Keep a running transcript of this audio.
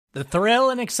The thrill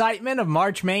and excitement of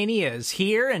March Mania is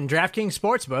here, and DraftKings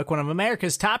Sportsbook, one of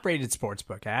America's top-rated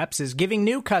sportsbook apps, is giving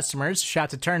new customers a shot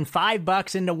to turn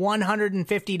 $5 into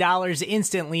 $150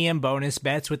 instantly in bonus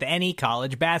bets with any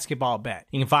college basketball bet.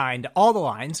 You can find all the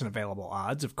lines and available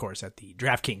odds, of course, at the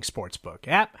DraftKings Sportsbook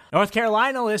app. North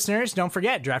Carolina listeners, don't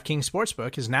forget, DraftKings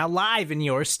Sportsbook is now live in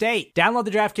your state. Download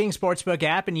the DraftKings Sportsbook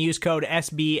app and use code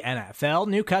SBNFL.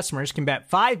 New customers can bet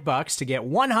 $5 to get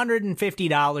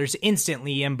 $150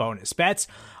 instantly in bonus bets,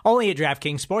 only at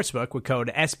DraftKings Sportsbook with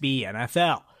code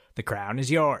SBNFL. The crown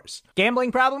is yours.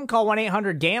 Gambling problem? Call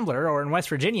 1-800-GAMBLER, or in West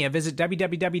Virginia, visit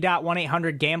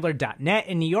www.1800gambler.net.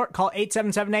 In New York, call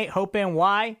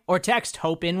 8778-HOPE-NY or text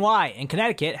HOPE-NY. In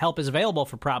Connecticut, help is available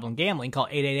for problem gambling. Call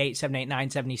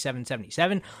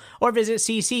 888-789-7777 or visit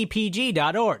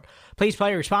ccpg.org. Please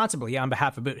play responsibly on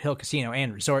behalf of Boot Hill Casino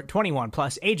and Resort. 21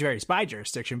 plus, age varies by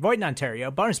jurisdiction. Void in Ontario.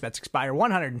 Bonus bets expire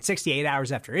 168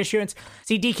 hours after issuance.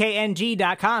 See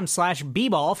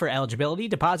dkng.com/bball for eligibility,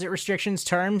 deposit restrictions,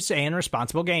 terms, and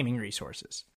responsible gaming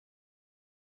resources.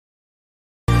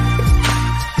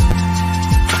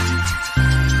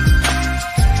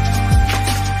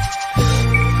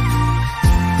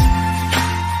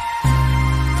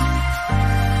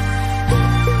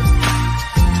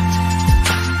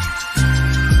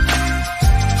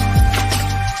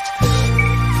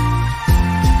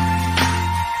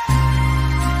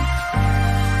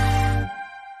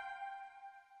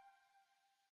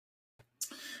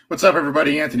 What's up,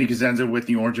 everybody? Anthony Cosenza with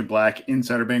the Orange and Black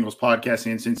Insider Bengals podcast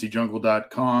and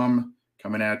CincyJungle.com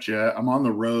coming at you. I'm on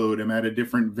the road. I'm at a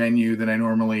different venue than I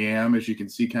normally am, as you can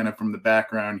see kind of from the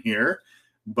background here,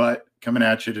 but coming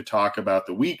at you to talk about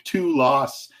the Week 2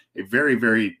 loss, a very,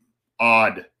 very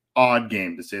odd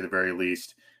game, to say the very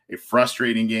least, a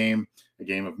frustrating game, a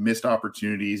game of missed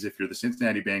opportunities. If you're the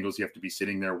Cincinnati Bengals, you have to be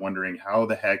sitting there wondering how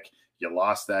the heck you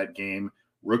lost that game.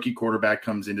 Rookie quarterback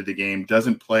comes into the game,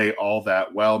 doesn't play all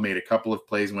that well, made a couple of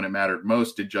plays when it mattered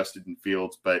most, did Justin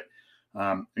Fields. But,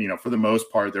 for the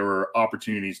most part, there were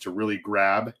opportunities to really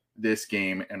grab this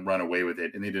game and run away with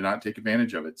it, and they did not take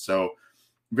advantage of it. So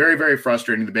very, very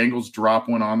frustrating. The Bengals drop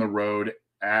one on the road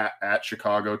at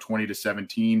Chicago,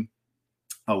 20-17.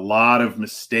 A lot of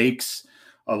mistakes.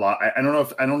 I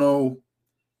don't know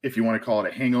if you want to call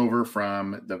it a hangover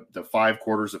from the 5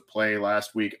 quarters of play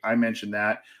last week. I mentioned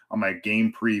that on my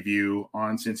game preview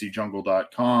on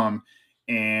CincyJungle.com,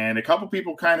 and a couple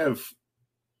people kind of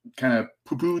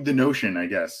poo-pooed the notion, I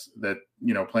guess, that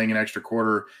playing an extra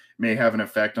quarter may have an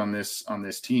effect on this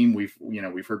team. We've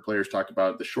heard players talk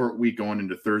about the short week going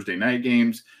into Thursday night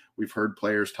games. We've heard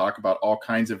players talk about all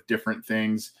kinds of different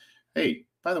things. Hey,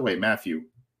 by the way, Matthew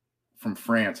from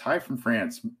France. Hi from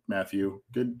France, Matthew.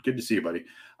 Good to see you, buddy.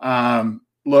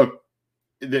 Look,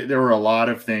 there were a lot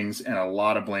of things and a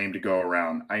lot of blame to go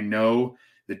around. I know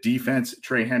the defense,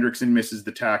 Trey Hendrickson misses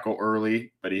the tackle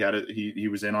early, but he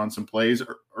was in on some plays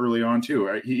early on too.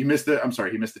 Right? He missed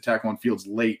the tackle on Fields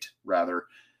late rather,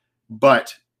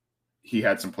 but he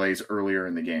had some plays earlier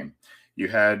in the game. You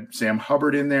had Sam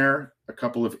Hubbard in there, a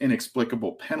couple of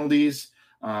inexplicable penalties,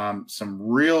 some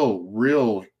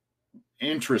real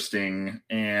interesting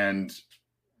and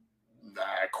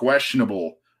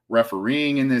questionable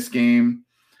refereeing in this game.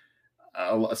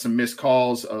 Some missed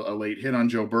calls. A late hit on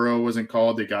Joe Burrow wasn't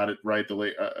called. They got it right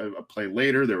a play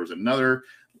later. There was another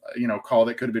call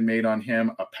that could have been made on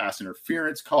him, a pass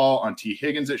interference call on T.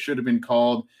 Higgins that should have been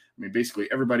called. I mean, basically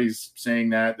everybody's saying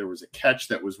that there was a catch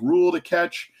that was ruled a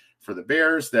catch for the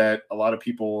Bears that a lot of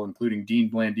people, including Dean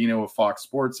Blandino of Fox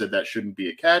Sports, said that shouldn't be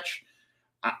a catch.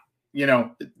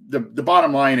 The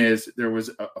bottom line is there was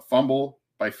a fumble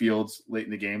by Fields late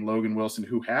in the game. Logan Wilson,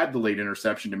 who had the late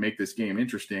interception to make this game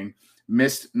interesting,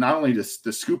 missed not only the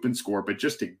scoop and score, but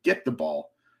just to get the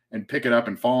ball and pick it up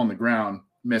and fall on the ground,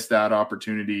 missed that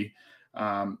opportunity.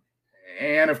 And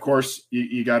of course,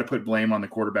 you got to put blame on the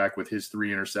quarterback with his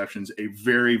 3 interceptions, a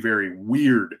very, very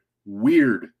weird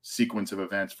sequence of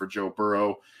events for Joe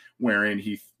Burrow, wherein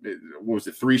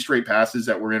 3 straight passes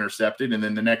that were intercepted. And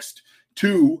then the next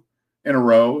 2 in a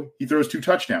row, he throws 2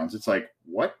 touchdowns. It's like,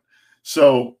 what?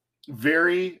 So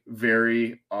very,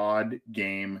 very odd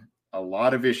game. A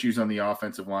lot of issues on the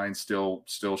offensive line still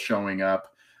showing up.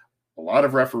 A lot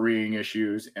of refereeing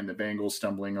issues, and the Bengals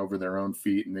stumbling over their own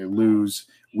feet, and they lose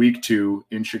Week 2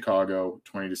 in Chicago,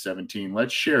 20-17.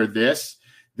 Let's share this.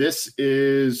 This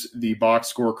is the box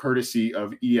score courtesy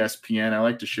of ESPN. I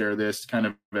like to share this kind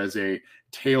of as a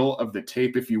tale of the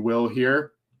tape, if you will,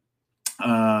 here.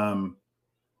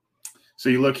 So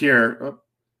you look here. Oh,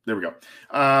 there we go.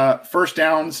 First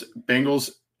downs, Bengals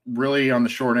really on the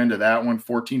short end of that one,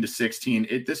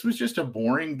 14-16. This was just a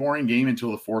boring game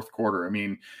until the fourth quarter. I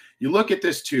mean, you look at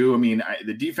this too. I mean,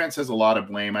 the defense has a lot of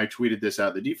blame. I tweeted this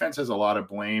out. The defense has a lot of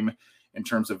blame in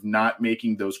terms of not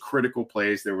making those critical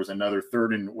plays. There was another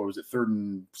third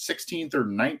and 16, third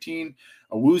and 19.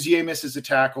 Awuzie misses a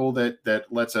tackle that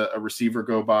lets a receiver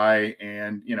go by.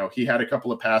 And, he had a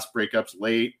couple of pass breakups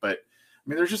late, but I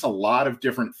mean, there's just a lot of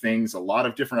different things, a lot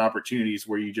of different opportunities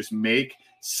where you just make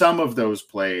some of those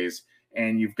plays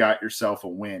and you've got yourself a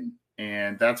win.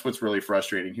 And that's what's really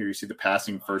frustrating here. You see the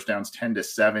passing first downs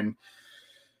 10-7.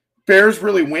 Bears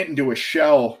really went into a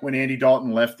shell when Andy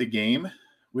Dalton left the game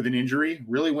with an injury,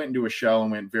 really went into a shell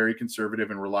and went very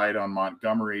conservative and relied on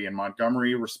Montgomery. And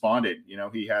Montgomery responded.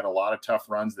 He had a lot of tough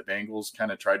runs. The Bengals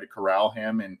kind of tried to corral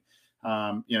him. And,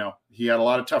 he had a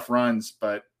lot of tough runs,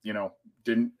 but,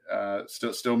 didn't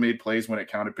still made plays when it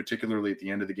counted, particularly at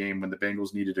the end of the game when the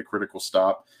Bengals needed a critical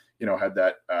stop, had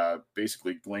that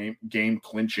basically game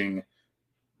clinching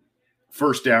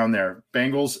first down there.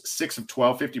 Bengals 6 of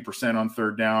 12, 50% on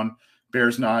third down.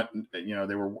 Bears not,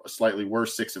 they were slightly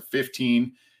worse, 6 of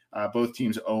 15. Both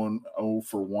teams own 0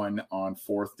 for 1 on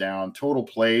fourth down. Total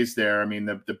plays there. I mean,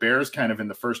 the Bears kind of in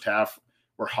the first half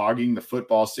were hogging the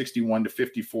football,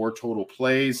 61-54 total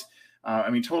plays.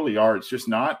 Total yards, just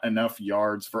not enough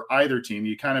yards for either team.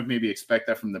 You kind of maybe expect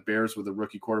that from the Bears with a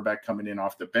rookie quarterback coming in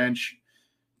off the bench.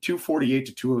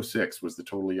 248-206 was the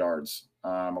total yards.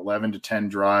 11-10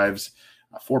 drives,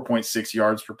 4.6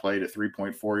 yards per play to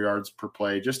 3.4 yards per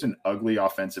play. Just an ugly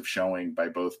offensive showing by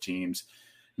both teams.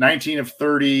 19 of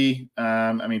 30.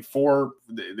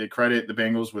 They credit the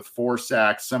Bengals with 4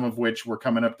 sacks, some of which were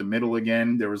coming up the middle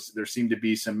again. There seemed to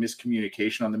be some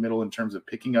miscommunication on the middle in terms of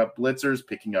picking up blitzers,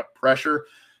 picking up pressure.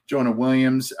 Jonah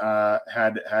Williams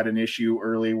had an issue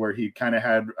early where he kind of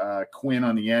had Quinn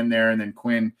on the end there, and then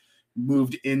Quinn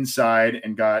moved inside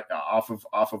and got off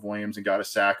of Williams and got a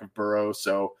sack of Burrow.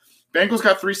 So Bengals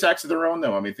got 3 sacks of their own,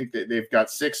 though. I think they've got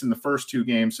 6 in the first 2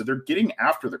 games, so they're getting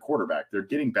after the quarterback. They're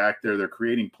getting back there. They're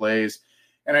creating plays.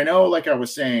 And I know, like I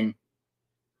was saying,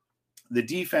 the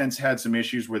defense had some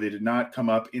issues where they did not come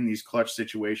up in these clutch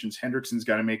situations. Hendrickson's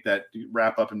got to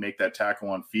wrap up and make that tackle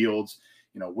on Fields.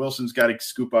 Wilson's got to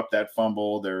scoop up that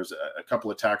fumble. There's a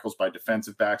couple of tackles by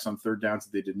defensive backs on third downs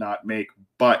that they did not make.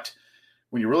 But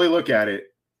when you really look at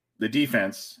it, the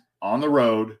defense on the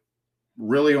road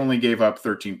really only gave up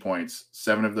 13 points.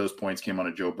 7 of those points came on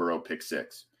a Joe Burrow pick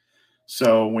 6.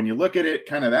 So when you look at it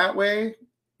kind of that way,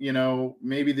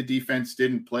 maybe the defense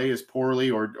didn't play as poorly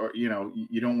or you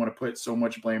don't want to put so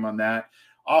much blame on that.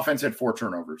 Offense had 4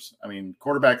 turnovers.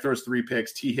 Quarterback throws 3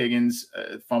 picks. T. Higgins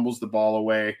fumbles the ball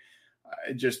away.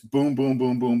 Just boom, boom,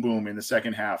 boom, boom, boom in the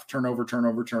second half. Turnover.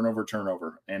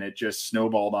 And it just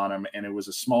snowballed on him. And it was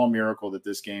a small miracle that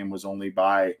this game was only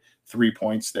by 3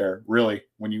 points there, really,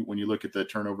 when you look at the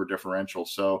turnover differential.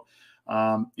 So,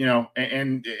 and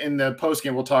in the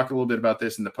postgame, we'll talk a little bit about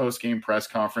this in the postgame press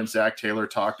conference. Zach Taylor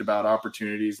talked about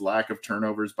opportunities, lack of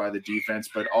turnovers by the defense,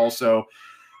 but also,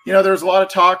 there's a lot of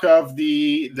talk of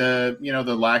the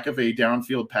lack of a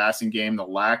downfield passing game, the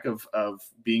lack of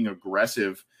being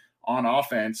aggressive on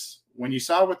offense. When you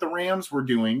saw what the Rams were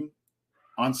doing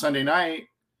on Sunday night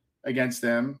against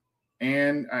them,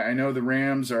 and I know the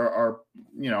Rams are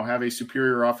have a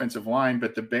superior offensive line,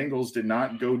 but the Bengals did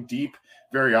not go deep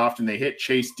very often. They hit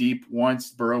Chase deep once.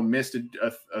 Burrow missed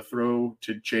a throw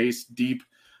to Chase deep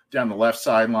down the left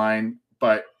sideline,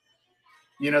 but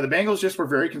the Bengals just were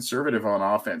very conservative on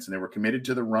offense, and they were committed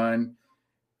to the run.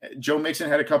 Joe Mixon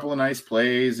had a couple of nice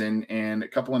plays and a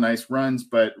couple of nice runs,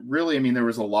 but really, there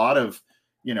was a lot of,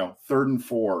 3rd and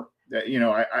 4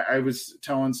 that, I was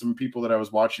telling some people that I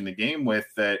was watching the game with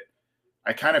that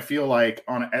I kind of feel like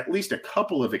on at least a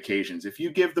couple of occasions, if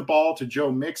you give the ball to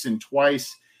Joe Mixon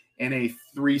twice in a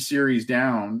 3 series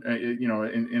down,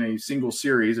 in a single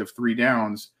series of 3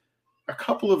 downs, a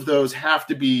couple of those have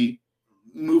to be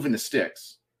moving the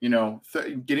sticks.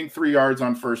 Getting 3 yards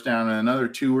on first down and another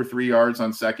 2 or 3 yards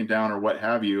on second down or what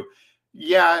have you.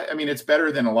 Yeah, it's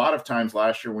better than a lot of times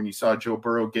last year when you saw Joe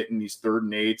Burrow getting these 3rd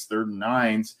and 8s, 3rd and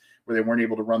 9s where they weren't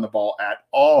able to run the ball at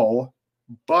all.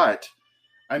 But,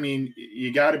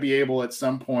 you got to be able at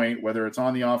some point, whether it's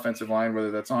on the offensive line,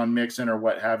 whether that's on Mixon or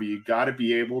what have you got to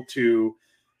be able to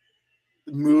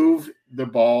move the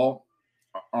ball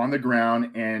on the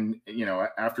ground and,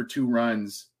 after 2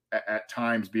 runs, at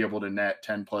times be able to net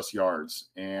 10 plus yards.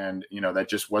 And, that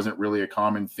just wasn't really a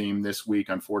common theme this week,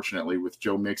 unfortunately, with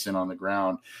Joe Mixon on the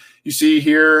ground. You see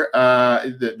here,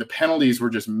 the penalties were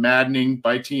just maddening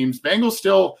by teams. Bengals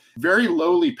still very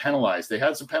lowly penalized. They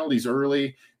had some penalties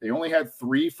early. They only had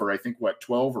 3 for,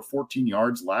 12 or 14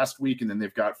 yards last week. And then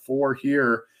they've got 4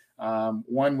 here.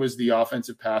 One was the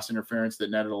offensive pass interference that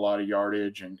netted a lot of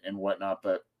yardage and whatnot.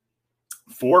 But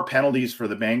 4 penalties for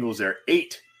the Bengals there,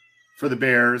 8 for the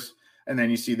Bears. And then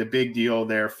you see the big deal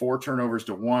there, 4 turnovers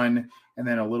to 1, and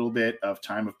then a little bit of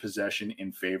time of possession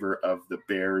in favor of the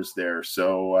Bears there.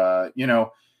 So,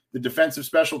 the defensive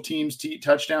special teams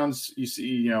touchdowns, you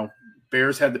see,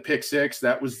 Bears had the pick 6.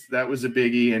 That was a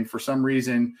biggie. And for some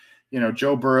reason,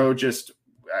 Joe Burrow just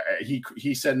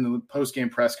he said in the post-game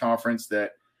press conference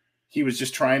that he was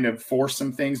just trying to force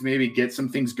some things, maybe get some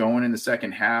things going in the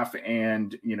second half,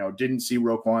 and didn't see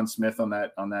Roquan Smith on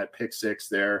that pick 6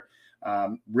 there.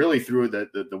 Really threw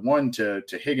the one to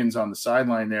Higgins on the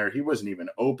sideline there. He wasn't even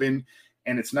open.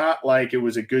 And it's not like it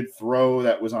was a good throw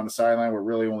that was on the sideline where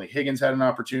really only Higgins had an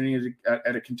opportunity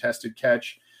at a contested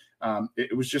catch.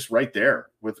 It was just right there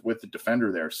with the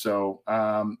defender there. So,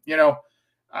 I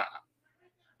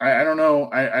don't know.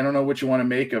 I don't know what you want to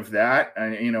make of that.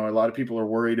 A lot of people are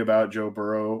worried about Joe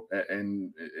Burrow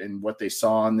and what they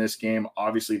saw in this game.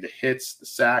 Obviously, the hits, the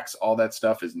sacks, all that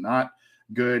stuff is not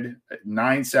good.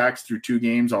 9 sacks through 2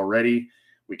 games already.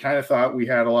 We kind of thought we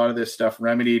had a lot of this stuff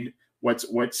remedied.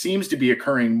 What seems to be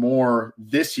occurring more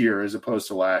this year as opposed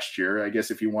to last year, I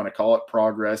guess if you want to call it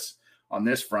progress on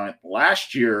this front,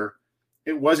 last year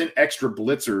it wasn't extra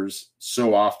blitzers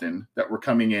so often that were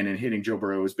coming in and hitting Joe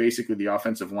Burrow. It was basically the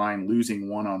offensive line losing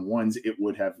one-on-ones, it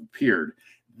would have appeared.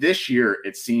 This year,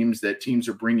 it seems that teams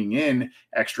are bringing in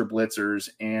extra blitzers,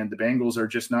 and the Bengals are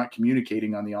just not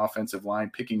communicating on the offensive line,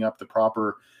 picking up the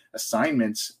proper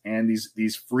assignments, and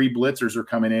these free blitzers are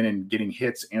coming in and getting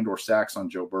hits and or sacks on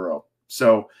Joe Burrow.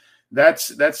 So that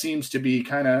seems to be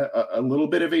kind of a little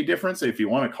bit of a difference. If you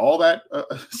want to call that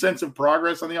a sense of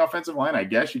progress on the offensive line, I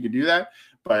guess you could do that.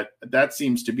 But that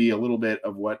seems to be a little bit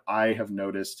of what I have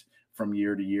noticed from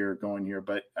year to year going here.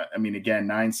 But I mean, again,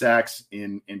 9 sacks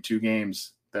in 2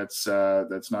 games. That's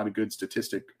not a good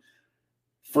statistic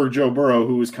for Joe Burrow,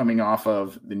 who is coming off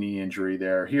of the knee injury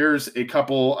there. Here's a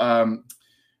couple.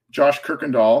 Josh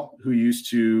Kirkendall, who used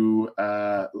to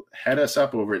head us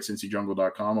up over at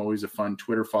CincyJungle.com. Always a fun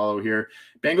Twitter follow here.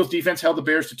 Bengals defense held the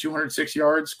Bears to 206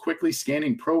 yards, quickly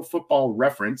scanning Pro Football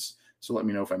Reference. So let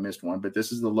me know if I missed one. But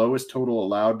this is the lowest total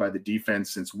allowed by the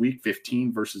defense since Week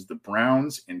 15 versus the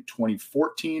Browns in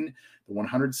 2014. The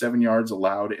 107 yards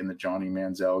allowed in the Johnny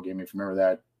Manziel game. If you remember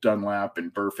that, Dunlap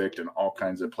and Burfict and all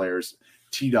kinds of players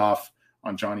teed off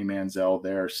on Johnny Manziel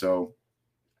there. So,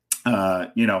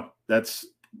 that's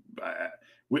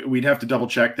we'd have to double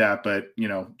check that, but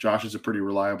Josh is a pretty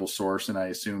reliable source, and I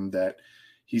assume that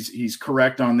he's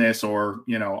correct on this, or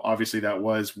obviously that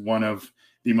was one of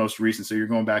the most recent. So you're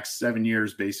going back 7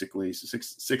 years, basically, so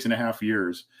six and a half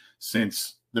years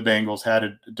since the Bengals had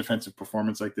a defensive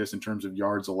performance like this in terms of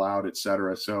yards allowed, et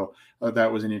cetera. So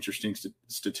that was an interesting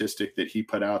statistic that he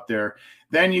put out there.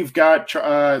 Then you've got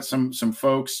some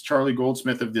folks, Charlie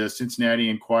Goldsmith of the Cincinnati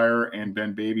Enquirer and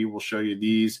Ben Baby will show you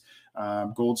these.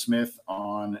 Goldsmith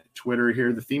on Twitter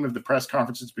here. The theme of the press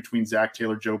conferences between Zach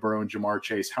Taylor, Joe Burrow, and Jamar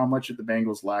Chase. How much of the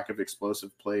Bengals' lack of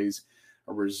explosive plays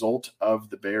a result of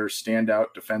the Bears'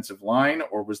 standout defensive line,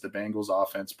 or was the Bengals'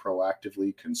 offense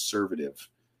proactively conservative?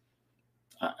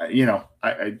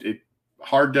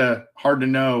 Hard to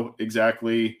know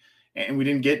exactly, and we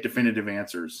didn't get definitive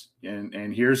answers.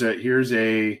 And here's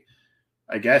a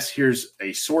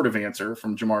sort of answer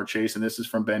from Jamar Chase, and this is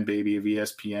from Ben Baby of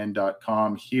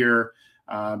ESPN.com here.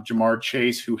 Jamar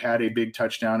Chase, who had a big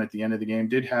touchdown at the end of the game,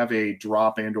 did have a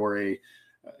drop and or an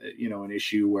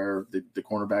issue where the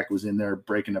cornerback was in there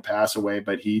breaking the pass away,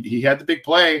 but he had the big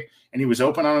play, and he was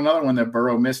open on another one that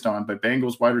Burrow missed on. But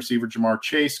Bengals wide receiver Jamar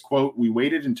Chase, quote, "We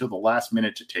waited until the last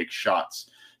minute to take shots."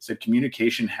 Said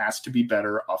communication has to be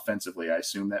better offensively. I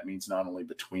assume that means not only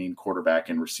between quarterback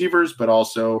and receivers, but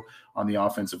also on the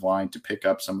offensive line to pick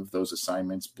up some of those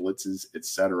assignments, blitzes,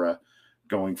 etc.,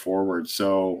 going forward.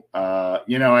 So,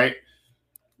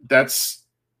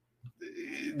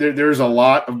 there's a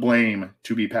lot of blame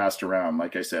to be passed around.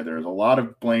 Like I said, there's a lot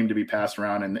of blame to be passed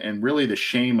around. And really the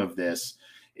shame of this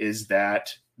is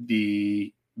that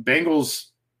the Bengals,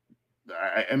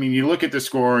 I mean, you look at the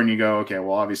score and you go, okay,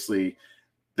 well, obviously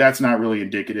that's not really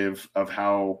indicative of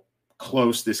how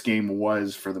close this game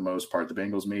was for the most part. The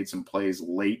Bengals made some plays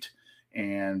late,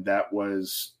 and that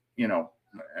was,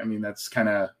 that's kind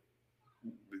of,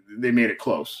 they made it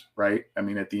close, right? I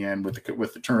mean, at the end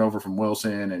with the turnover from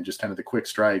Wilson and just kind of the quick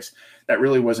strikes, that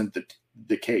really wasn't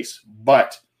the case.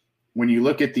 But when you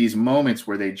look at these moments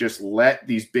where they just let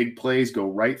these big plays go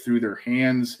right through their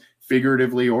hands,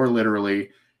 figuratively or literally,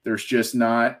 there's just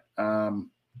not, I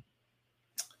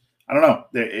don't know.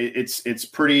 It's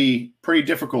pretty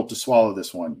difficult to swallow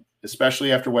this one.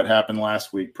 especially after what happened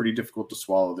last week. Pretty difficult to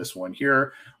swallow this one.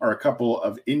 Here are a couple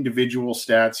of individual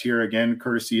stats here, again,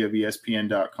 courtesy of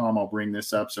ESPN.com. I'll bring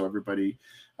this up so everybody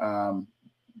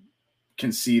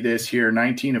can see this here.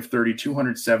 19 of 30,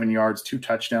 207 yards, 2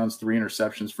 touchdowns, 3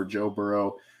 interceptions for Joe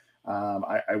Burrow.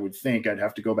 I would think, I'd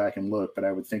have to go back and look, but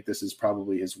I would think this is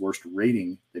probably his worst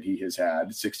rating that he has had,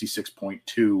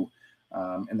 66.2.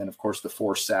 And then, of course, the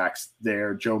 4 sacks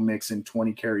there. Joe Mixon,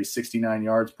 20 carries, 69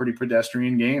 yards, pretty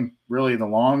pedestrian game. Really, the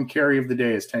long carry of the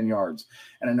day is 10 yards.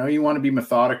 And I know you want to be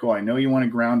methodical. I know you want to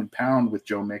ground and pound with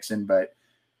Joe Mixon, but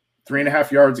 3.5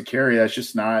 yards a carry, that's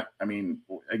just not, I mean,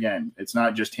 again, it's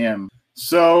not just him.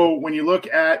 So when you look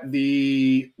at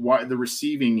the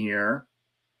receiving here,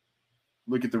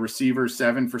 look at the receivers,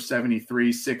 7 for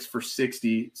 73, 6 for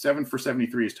 60. 7 for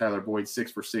 73 is Tyler Boyd,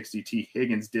 6 for 60. T.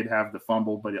 Higgins did have the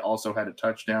fumble, but it also had a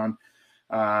touchdown.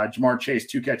 Jamar Chase,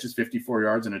 2 catches, 54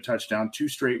 yards, and a touchdown. 2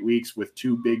 straight weeks with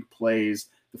 2 big plays.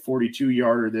 The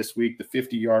 42-yarder this week, the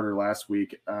 50-yarder last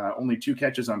week. Only 2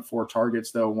 catches on 4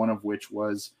 targets, though, one of which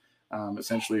was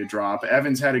essentially a drop.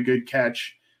 Evans had a good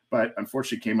catch, but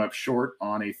unfortunately came up short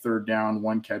on a 3rd down,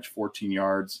 1 catch, 14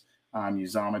 yards.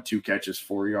 Uzama, 2 catches,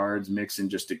 4 yards. Mixon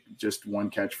just 1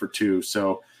 catch for 2.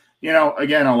 So,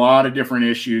 again, a lot of different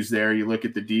issues there. You look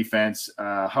at the defense.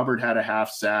 Hubbard had a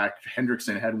half sack.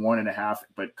 Hendrickson had 1.5,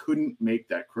 but couldn't make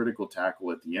that critical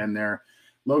tackle at the end there.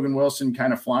 Logan Wilson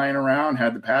kind of flying around,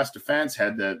 had the pass defense,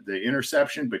 had the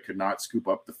interception, but could not scoop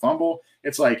up the fumble.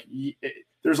 It's like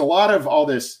there's a lot of all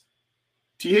this.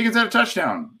 T. Higgins had a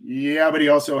touchdown. Yeah, but he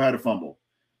also had a fumble.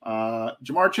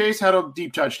 Jamar Chase had a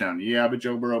deep touchdown. Yeah, but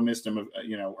Joe Burrow missed him,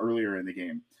 earlier in the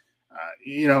game.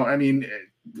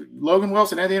 Logan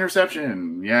Wilson had the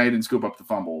interception. Yeah, he didn't scoop up the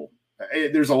fumble.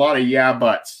 There's a lot of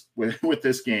buts with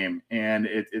this game, and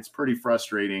it's pretty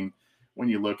frustrating when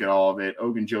you look at all of it.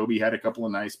 Ogunjobi had a couple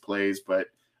of nice plays, but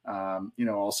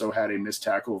also had a missed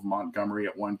tackle of Montgomery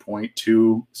at one point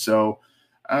too. So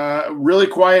really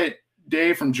quiet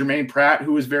day from Jermaine Pratt,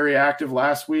 who was very active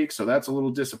last week. So that's a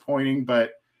little disappointing,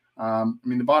 but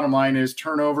the bottom line is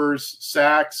turnovers,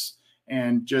 sacks,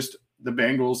 and just the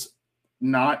Bengals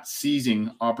not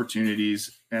seizing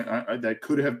opportunities that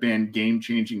could have been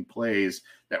game-changing plays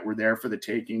that were there for the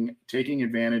taking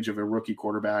advantage of a rookie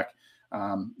quarterback.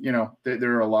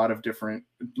 There are a lot of different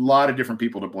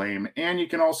people to blame, and you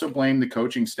can also blame the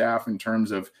coaching staff in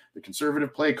terms of the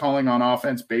conservative play calling on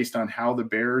offense based on how the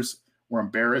Bears were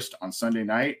embarrassed on Sunday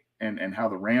night and how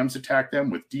the Rams attacked them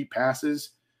with deep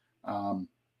passes.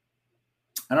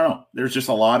 I don't know. There's just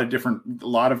a lot of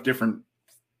different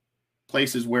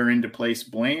places wherein to place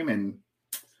blame, and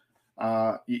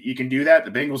you can do that.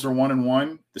 The Bengals are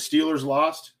 1-1. The Steelers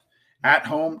lost at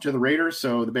home to the Raiders,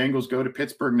 so the Bengals go to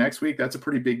Pittsburgh next week. That's a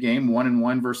pretty big game,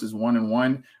 1-1 versus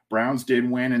 1-1. Browns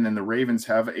did win, and then the Ravens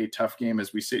have a tough game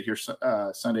as we sit here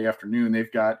Sunday afternoon.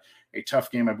 They've got a tough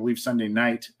game, I believe, Sunday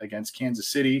night against Kansas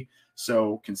City,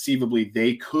 so conceivably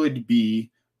they could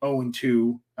be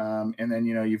 0-2. And then,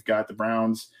 you've got the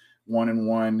Browns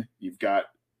 1-1. You've got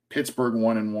Pittsburgh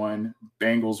 1-1,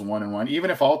 Bengals 1-1.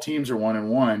 Even if all teams are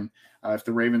 1-1, if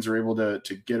the Ravens are able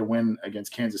to get a win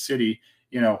against Kansas City,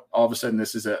 all of a sudden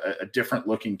this is a different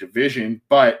looking division.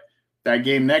 But that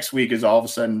game next week is all of a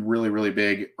sudden really, really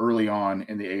big early on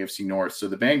in the AFC North. So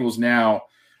the Bengals now,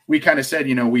 we kind of said,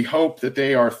 we hope that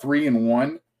they are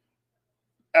 3-1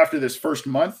 after this first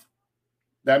month.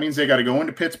 That means they got to go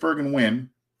into Pittsburgh and win.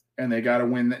 And they got to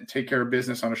win, take care of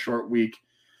business on a short week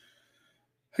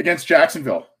against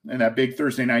Jacksonville in that big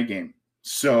Thursday night game.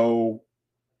 So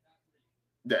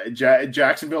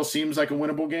Jacksonville seems like a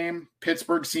winnable game.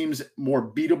 Pittsburgh seems more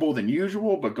beatable than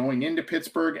usual, but going into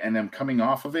Pittsburgh and them coming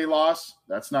off of a loss,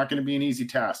 that's not going to be an easy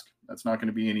task.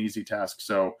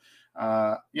 So,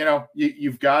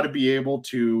 you've got to be able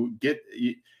to get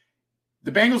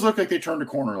the Bengals look like they turned a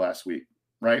corner last week.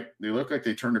 Right? They look like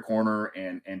they turned a corner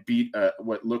and beat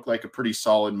what looked like a pretty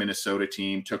solid Minnesota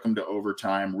team, took them to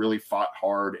overtime, really fought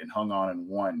hard and hung on and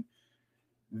won.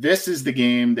 This is the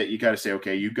game that you got to say,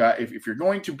 okay, if you're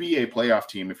going to be a playoff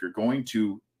team, if you're going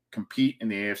to compete in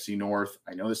the AFC North,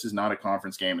 I know this is not a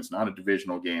conference game, it's not a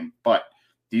divisional game, but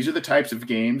these are the types of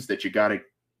games that you got to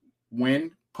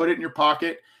win, put it in your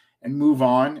pocket, and move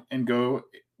on and go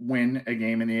win a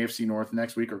game in the AFC North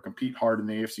next week or compete hard in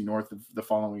the AFC North the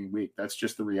following week. That's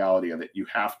just the reality of it. You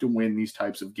have to win these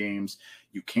types of games.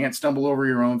 You can't stumble over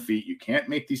your own feet. You can't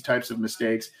make these types of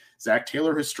mistakes. Zach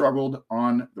Taylor has struggled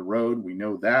on the road. We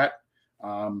know that.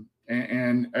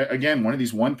 And again, one of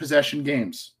these one possession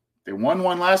games. They won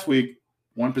one last week,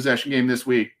 one possession game this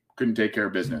week, couldn't take care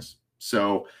of business.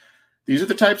 So these are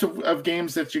the types of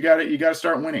games that you got to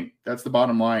start winning. That's the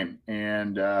bottom line.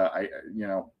 And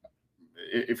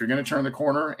if you're going to turn the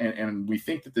corner, and we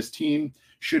think that this team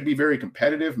should be very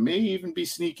competitive, may even be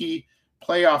sneaky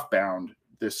playoff bound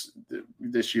this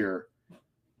year.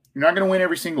 You're not going to win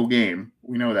every single game.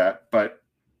 We know that, but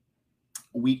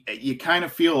you kind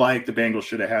of feel like the Bengals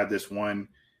should have had this one,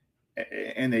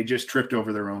 and they just tripped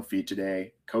over their own feet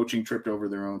today. Coaching tripped over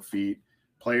their own feet.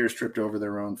 Players tripped over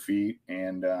their own feet,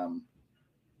 and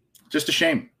just a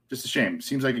shame. Just a shame.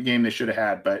 Seems like a game they should have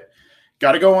had, but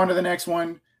got to go on to the next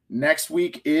one. Next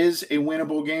week is a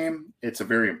winnable game. It's a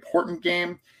very important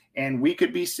game, and we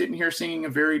could be sitting here singing a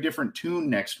very different tune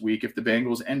next week if the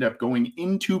Bengals end up going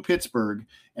into Pittsburgh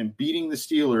and beating the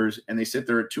Steelers, and they sit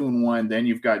there at 2-1. Then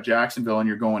you've got Jacksonville, and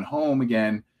you're going home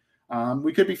again.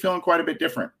 We could be feeling quite a bit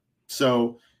different.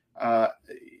 So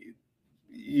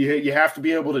you have to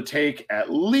be able to take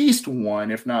at least one,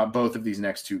 if not both, of these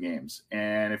next two games.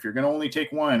 And if you're going to only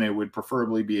take one, it would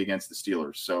preferably be against the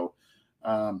Steelers. So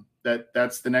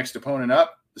that's the next opponent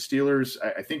up. The Steelers,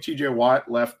 I think TJ Watt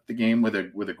left the game with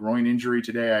a groin injury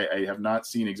today. I have not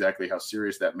seen exactly how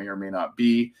serious that may or may not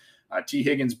be. T.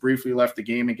 Higgins briefly left the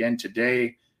game again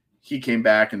today. He came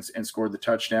back and scored the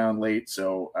touchdown late,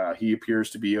 so he appears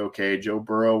to be okay. Joe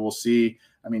Burrow, we'll see.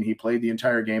 I mean, he played the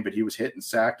entire game, but he was hit and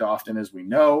sacked often, as we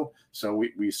know. So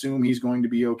we assume he's going to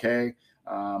be okay.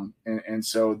 And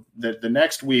so the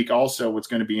next week also, what's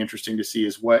going to be interesting to see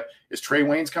is Trey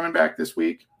Waynes coming back this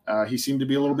week? He seemed to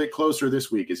be a little bit closer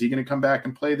this week. Is he going to come back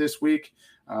and play this week?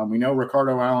 We know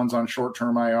Ricardo Allen's on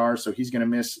short-term IR, so he's going to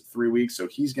miss 3 weeks. So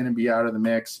he's going to be out of the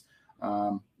mix.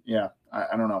 I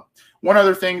don't know. One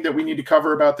other thing that we need to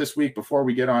cover about this week before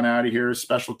we get on out of here is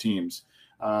special teams.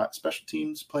 Special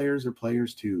teams players are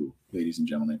players too, ladies and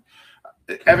gentlemen.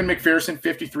 Evan McPherson,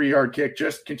 53-yard kick,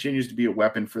 just continues to be a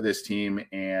weapon for this team.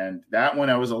 And that one,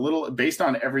 I was a little, based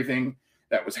on everything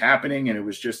that was happening, and it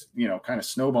was just, kind of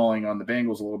snowballing on the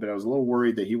Bengals a little bit, I was a little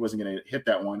worried that he wasn't going to hit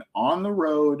that one on the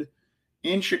road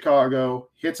in Chicago,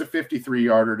 hits a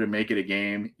 53-yarder to make it a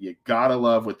game. You got to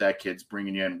love what that kid's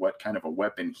bringing in, what kind of a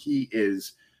weapon he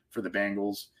is for the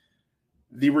Bengals.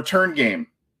 The return game,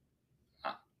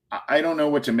 I don't know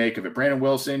what to make of it. Brandon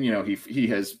Wilson, he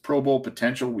has Pro Bowl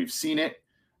potential. We've seen it.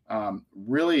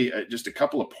 Really, just a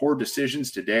couple of poor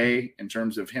decisions today in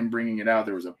terms of him bringing it out.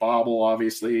 There was a bobble,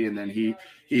 obviously, and then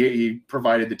he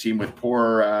provided the team with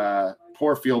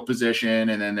poor field position.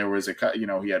 And then there was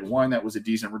he had one that was a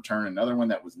decent return, another one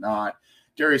that was not.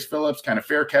 Darius Phillips, kind of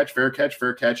fair catch.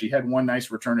 He had one nice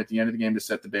return at the end of the game to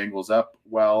set the Bengals up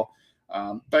well.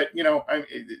 But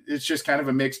it's just kind of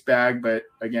a mixed bag. But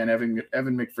again, Evan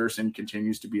McPherson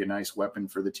continues to be a nice weapon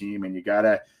for the team, and you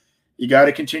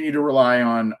gotta continue to rely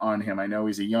on him. I know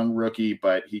he's a young rookie,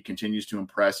 but he continues to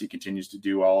impress. He continues to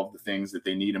do all of the things that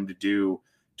they need him to do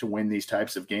to win these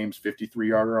types of games.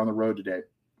 53-yarder on the road today,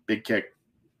 big kick.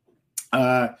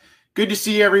 Good to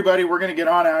see everybody. We're going to get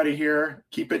on out of here.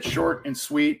 Keep it short and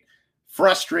sweet.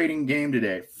 Frustrating game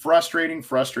today. Frustrating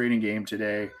game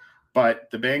today.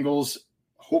 But the Bengals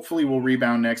hopefully will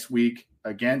rebound next week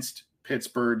against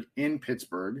Pittsburgh in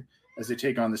Pittsburgh as they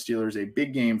take on the Steelers. A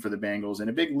big game for the Bengals and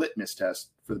a big litmus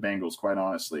test for the Bengals, quite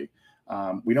honestly.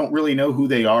 We don't really know who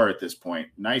they are at this point.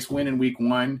 Nice win in week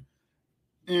 1.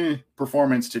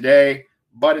 Performance today,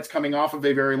 but it's coming off of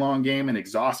a very long game, an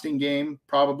exhausting game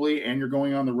probably, and you're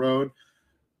going on the road.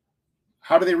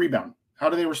 How do they rebound? How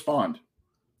do they respond?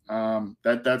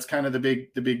 That's kind of the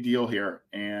big deal here.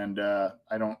 And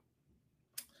I don't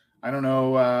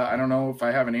know. I don't know if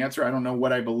I have an answer. I don't know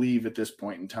what I believe at this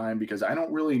point in time because I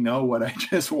don't really know what I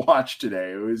just watched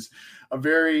today. It was a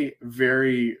very,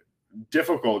 very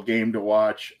difficult game to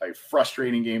watch, a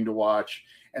frustrating game to watch.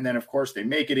 And then, of course, they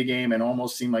make it a game and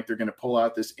almost seem like they're going to pull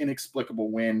out this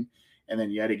inexplicable win. And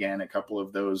then yet again, a couple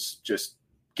of those just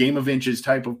game of inches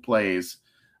type of plays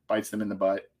bites them in the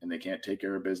butt and they can't take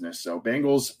care of business. So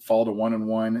Bengals fall to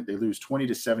 1-1. They lose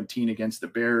 20-17 against the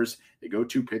Bears. They go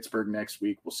to Pittsburgh next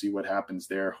week. We'll see what happens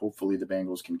there. Hopefully the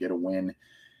Bengals can get a win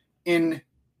in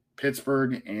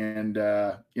Pittsburgh and,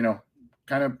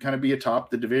 kind of be atop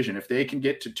the division. If they can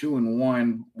get to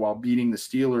 2-1 while beating the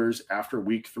Steelers after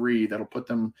week 3, that'll put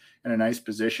them in a nice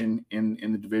position in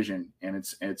the division. And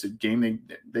it's a game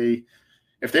they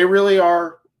if they really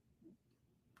are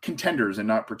contenders and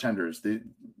not pretenders, the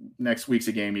next week's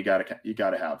a game you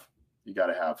gotta have.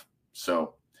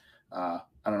 So I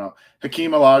don't know.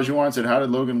 Hakeem Olajuwon said, how did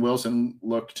Logan Wilson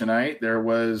look tonight? There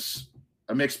was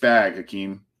a mixed bag,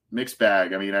 Hakeem. Mixed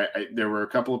bag. I mean, there were a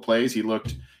couple of plays he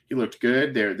looked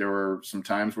good. There were some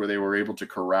times where they were able to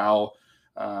corral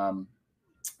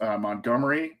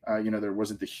Montgomery. There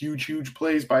wasn't the huge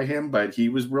plays by him, but he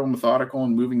was real methodical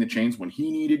and moving the chains when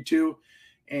he needed to.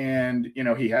 And,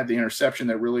 he had the interception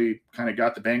that really kind of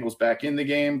got the Bengals back in the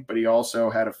game, but he also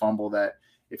had a fumble that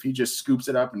if he just scoops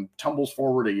it up and tumbles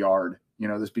forward a yard,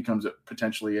 this becomes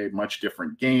potentially a much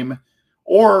different game.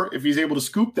 Or if he's able to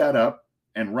scoop that up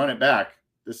and run it back,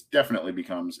 this definitely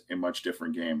becomes a much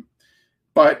different game.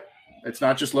 But it's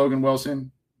not just Logan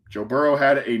Wilson. Joe Burrow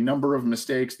had a number of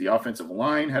mistakes. The offensive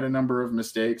line had a number of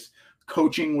mistakes.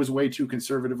 Coaching was way too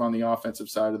conservative on the offensive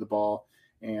side of the ball.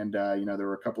 And, there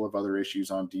were a couple of other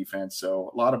issues on defense.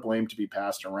 So a lot of blame to be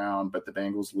passed around, but the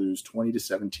Bengals lose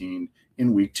 20-17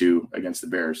 in week 2 against the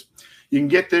Bears. You can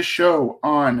get this show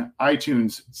on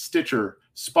iTunes, Stitcher,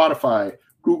 Spotify,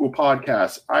 Google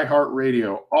Podcasts,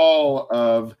 iHeartRadio, all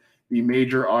of the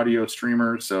major audio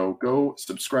streamers. So go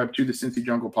subscribe to the Cincy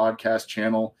Jungle podcast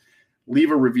channel.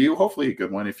 Leave a review, hopefully a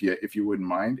good one if you wouldn't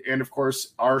mind. And of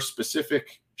course, our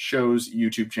specific show's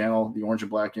YouTube channel, the Orange and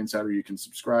Black Insider, you can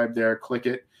subscribe there, click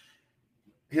it,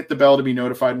 hit the bell to be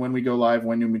notified when we go live,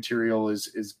 when new material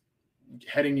is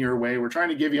heading your way. We're trying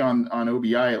to give you on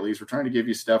OBI, at least, we're trying to give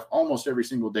you stuff almost every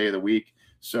single day of the week.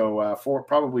 So for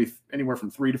probably anywhere from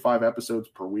 3 to 5 episodes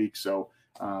per week. So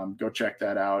go check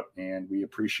that out. And we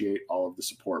appreciate all of the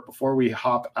support. Before we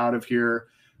hop out of here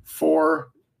for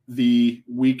the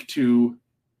week 2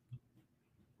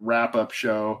 wrap-up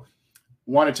show,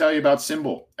 want to tell you about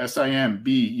Simbull,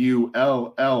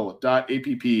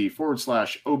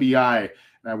 SIMBULL.app/OBI.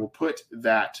 And I will put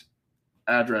that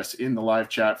address in the live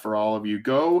chat for all of you.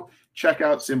 Go check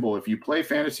out Simbull. If you play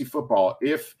fantasy football,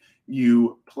 if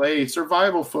you play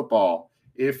survival football,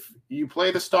 if you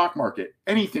play the stock market,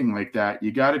 anything like that,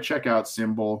 you got to check out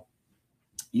Simbull.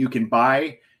 You can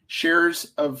buy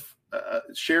shares of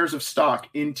stock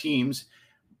in teams,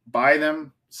 buy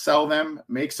them, sell them,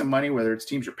 make some money, whether it's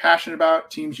teams you're passionate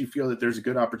about, teams you feel that there's a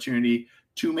good opportunity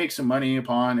to make some money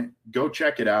upon. Go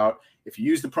check it out. If you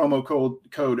use the promo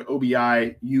code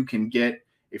OBI, you can get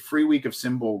a free week of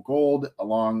Simbull Gold,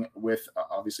 along with,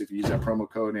 obviously, if you use that promo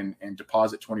code and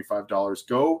deposit $25.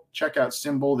 Go check out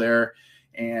Simbull there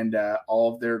and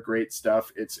all of their great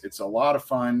stuff. It's a lot of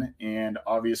fun, and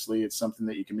obviously it's something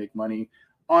that you can make money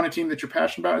on a team that you're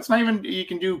passionate about. It's not even, you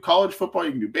can do college football,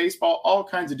 you can do baseball, all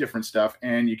kinds of different stuff.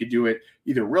 And you could do it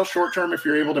either real short term if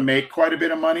you're able to make quite a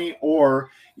bit of money, or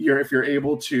if you're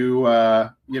able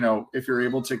to, if you're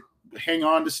able to hang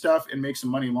on to stuff and make some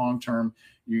money long term,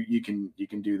 you can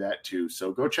do that too.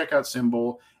 So go check out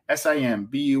Simbull,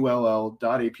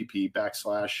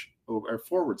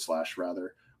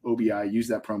 SIMBULL.app/OBI. Use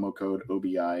that promo code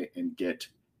OBI and get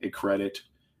a credit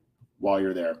while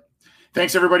you're there.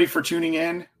 Thanks, everybody, for tuning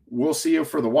in. We'll see you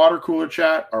for the water cooler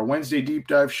chat, our Wednesday deep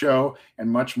dive show,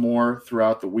 and much more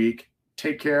throughout the week.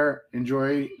 Take care.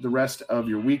 Enjoy the rest of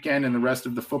your weekend and the rest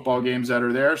of the football games that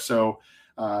are there. So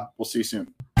we'll see you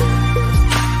soon.